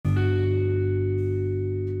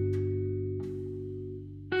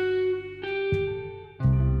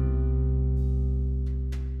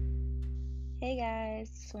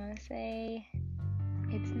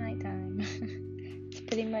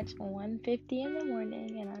much 1:50 in the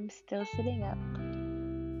morning and I'm still sitting up.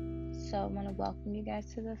 So I want to welcome you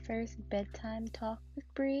guys to the first bedtime talk with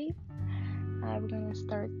Bree. We're going to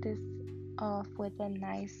start this off with a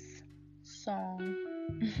nice song.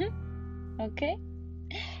 Okay?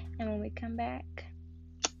 And when we come back,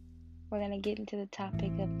 we're going to get into the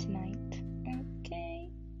topic of tonight. Okay?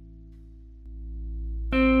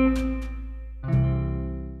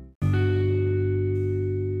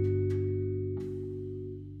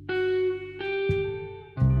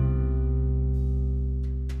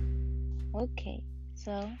 Okay,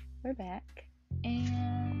 so we're back.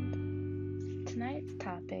 And tonight's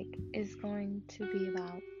topic is going to be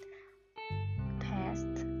about past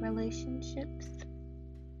relationships,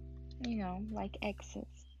 like exes.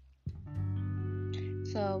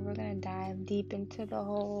 So we're going to dive deep into the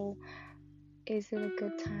whole, is it a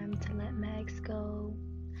good time to let my ex go?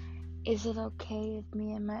 Is it okay if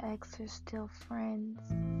me and my ex are still friends?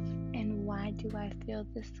 And why do I feel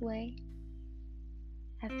this way?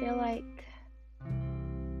 I feel like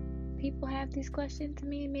people have these questions to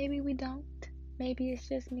me, maybe we don't. Maybe it's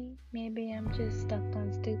just me. Maybe I'm just stuck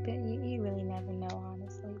on stupid. You really never know,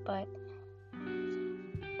 honestly. But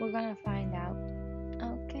we're going to find out.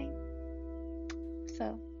 Okay?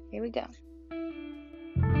 So, here we go.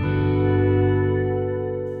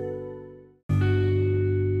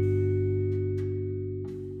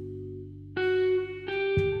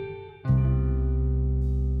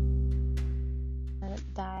 Let's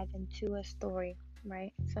dive into a story,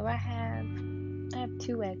 right? So I have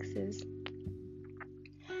 2 exes.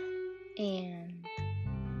 And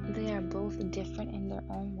they are both different in their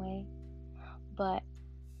own way. But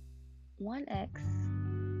one ex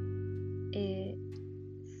is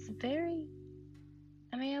very,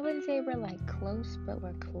 I wouldn't say we're like close, but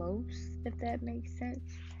we're close, if that makes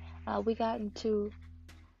sense. We got into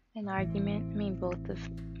an argument. Both of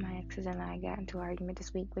my exes and I got into an argument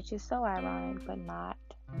this week, which is so ironic, but not.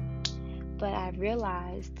 But I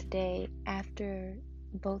realized today, after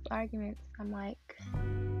both arguments, I'm like,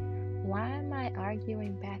 why am I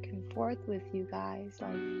arguing back and forth with you guys?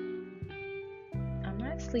 Like, I'm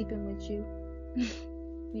not sleeping with you.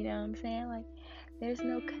 You know what I'm saying? Like, there's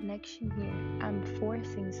no connection here. I'm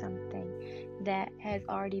forcing something that has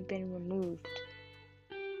already been removed.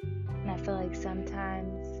 And I feel like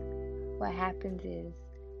sometimes what happens is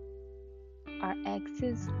our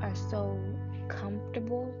exes are so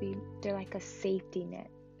comfortable. They're like a safety net,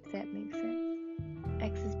 if that makes sense.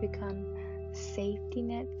 Exes become safety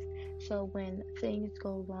nets. So when things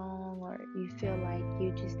go wrong or you feel like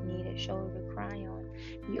you just need a shoulder to cry on,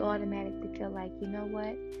 you automatically feel like, you know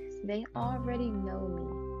what? They already know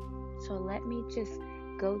me. So let me just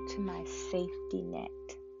go to my safety net.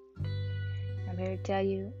 I'm here to tell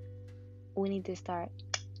you, we need to start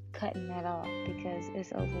cutting that off because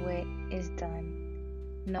it's over with. It's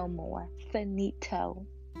done. No more. Finito.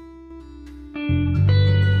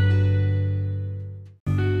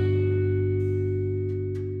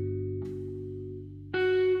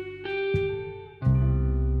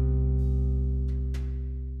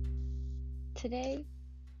 Today,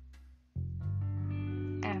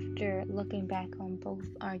 after looking back on both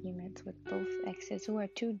arguments with both exes, who are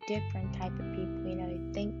 2 different type of people,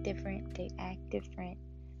 they think different, they act different,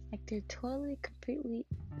 like they're totally, completely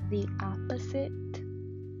the opposite,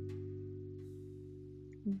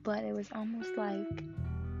 but it was almost like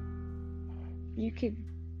you could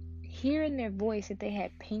hear in their voice that they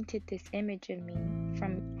had painted this image of me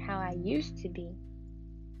from how I used to be,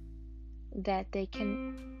 that they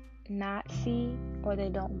can not see, or they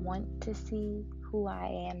don't want to see who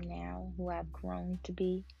I am now, who I've grown to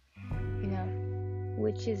be,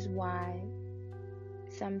 which is why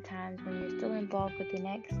sometimes when you're still involved with an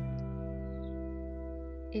ex,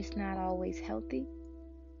 it's not always healthy.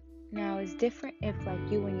 Now, it's different if like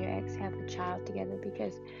you and your ex have a child together,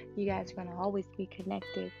 because you guys are going to always be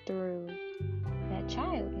connected through that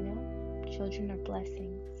child, Children are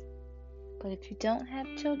blessings. But if you don't have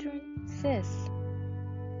children, sis,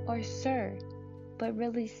 or sir, but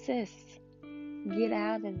really sis, get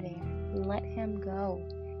out of there. Let him go.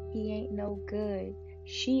 He ain't no good.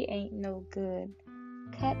 She ain't no good.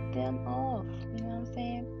 Cut them off. You know what I'm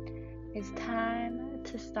saying? It's time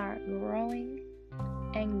to start growing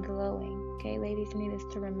and glowing. Okay, ladies, you need us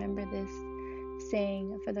to remember this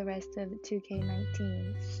saying for the rest of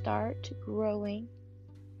 2K19. Start growing.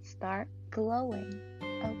 Start glowing.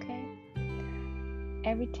 Okay?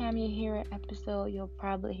 Every time you hear an episode, you'll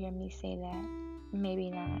probably hear me say that. Maybe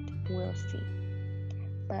not. We'll see.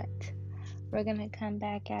 But we're going to come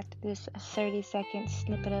back after this 30-second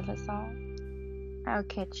snippet of a song. I'll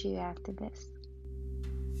catch you after this.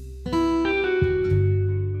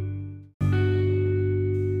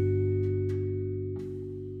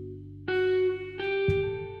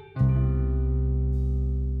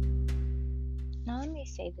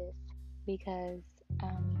 because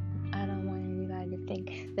I don't want anybody to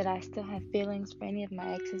think that I still have feelings for any of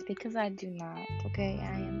my exes, because I do not. Okay,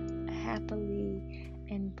 I am happily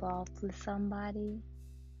involved with somebody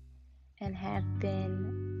and have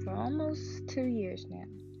been for almost 2 years now.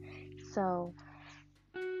 So,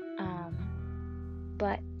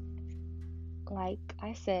 but like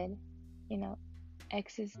I said,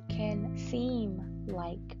 exes can seem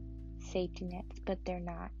like safety nets, but they're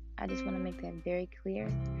not. I just want to make that very clear.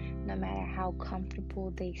 No matter how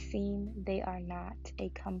comfortable they seem, they are not a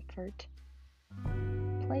comfort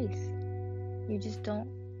place. You just don't,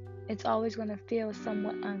 it's always going to feel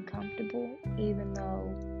somewhat uncomfortable, even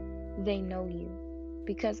though they know you.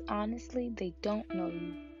 Because honestly, they don't know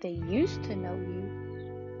you. They used to know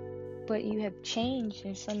you, but you have changed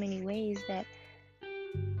in so many ways that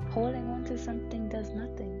holding on to something does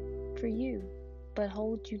nothing for you but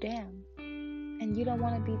hold you down. And you don't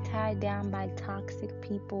want to be tied down by toxic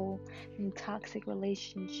people and toxic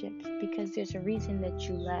relationships, because there's a reason that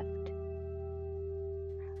you left.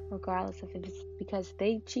 Regardless if it's because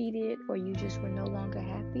they cheated or you just were no longer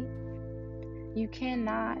happy. You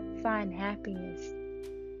cannot find happiness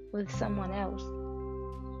with someone else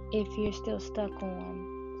if you're still stuck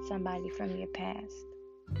on somebody from your past.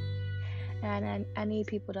 And I need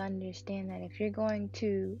people to understand that if you're going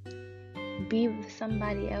to be with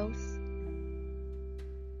somebody else,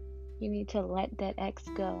 you need to let that ex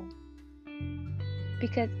go.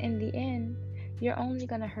 Because in the end, you're only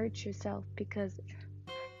going to hurt yourself, because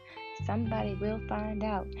somebody will find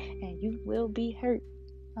out and you will be hurt.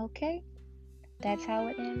 Okay? That's how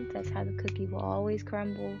it ends. That's how the cookie will always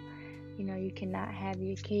crumble. You cannot have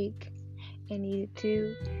your cake and eat it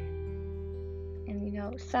too. And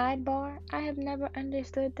sidebar, I have never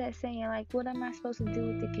understood that saying. Like, what am I supposed to do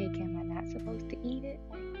with the cake? Am I not supposed to eat it?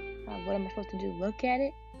 What am I supposed to do? Look at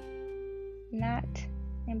it? Not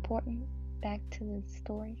important. Back to the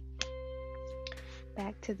story.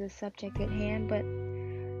 Back to the subject at hand. But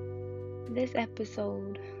this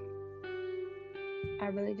episode, I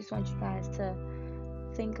really just want you guys to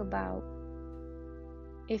think about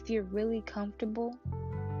if you're really comfortable,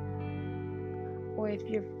 or if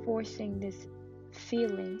you're forcing this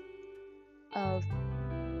feeling of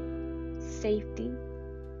safety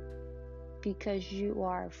because you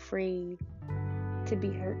are afraid to be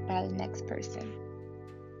hurt by the next person.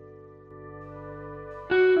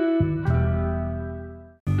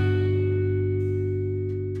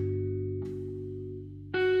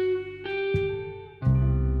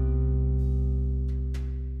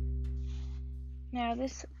 Now,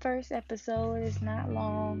 this first episode is not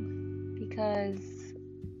long because,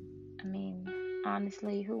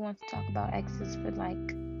 honestly, who wants to talk about exes for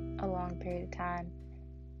like a long period of time?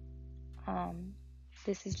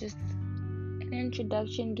 This is just an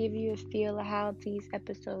introduction, give you a feel of how these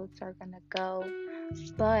episodes are gonna go.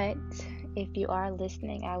 But if you are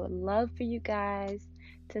listening, I would love for you guys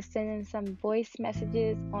to send in some voice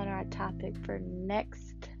messages on our topic for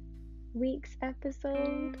next week's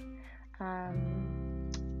episode.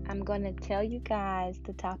 I'm going to tell you guys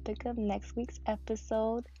the topic of next week's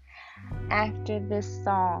episode after this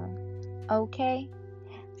song. Okay?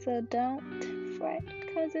 So don't fret,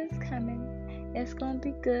 because it's coming. It's going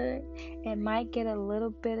to be good. It might get a little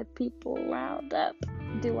bit of people riled up.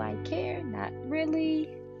 Do I care? Not really.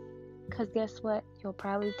 Because guess what? You'll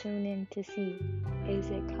probably tune in to see. Is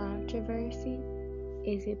it controversy?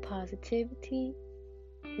 Is it positivity?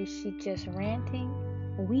 Is she just ranting?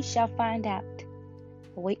 We shall find out.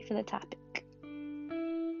 Wait for the topic.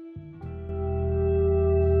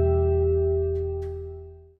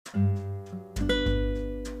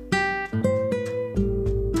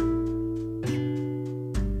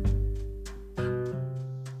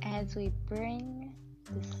 As we bring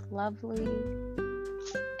this lovely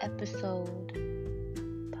episode,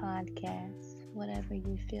 podcast, whatever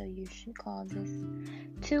you feel you should call this,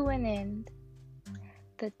 to an end,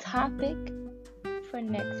 the topic for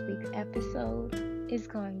next week's episode is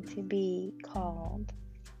going to be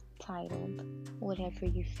titled, whatever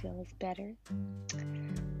you feel is better,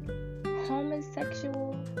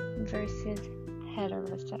 homosexual versus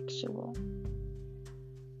heterosexual.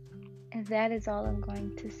 And that is all I'm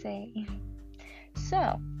going to say.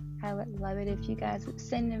 So, I would love it if you guys would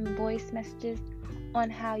send in voice messages on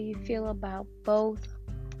how you feel about both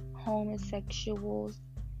homosexuals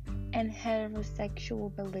and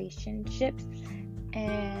heterosexual relationships,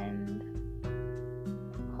 and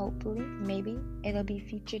hopefully, maybe it'll be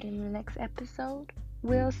featured in the next episode.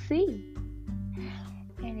 We'll see.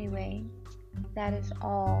 Anyway, that is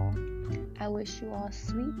all. I wish you all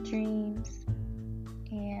sweet dreams,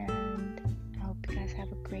 and I hope you guys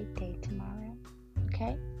have a great day tomorrow.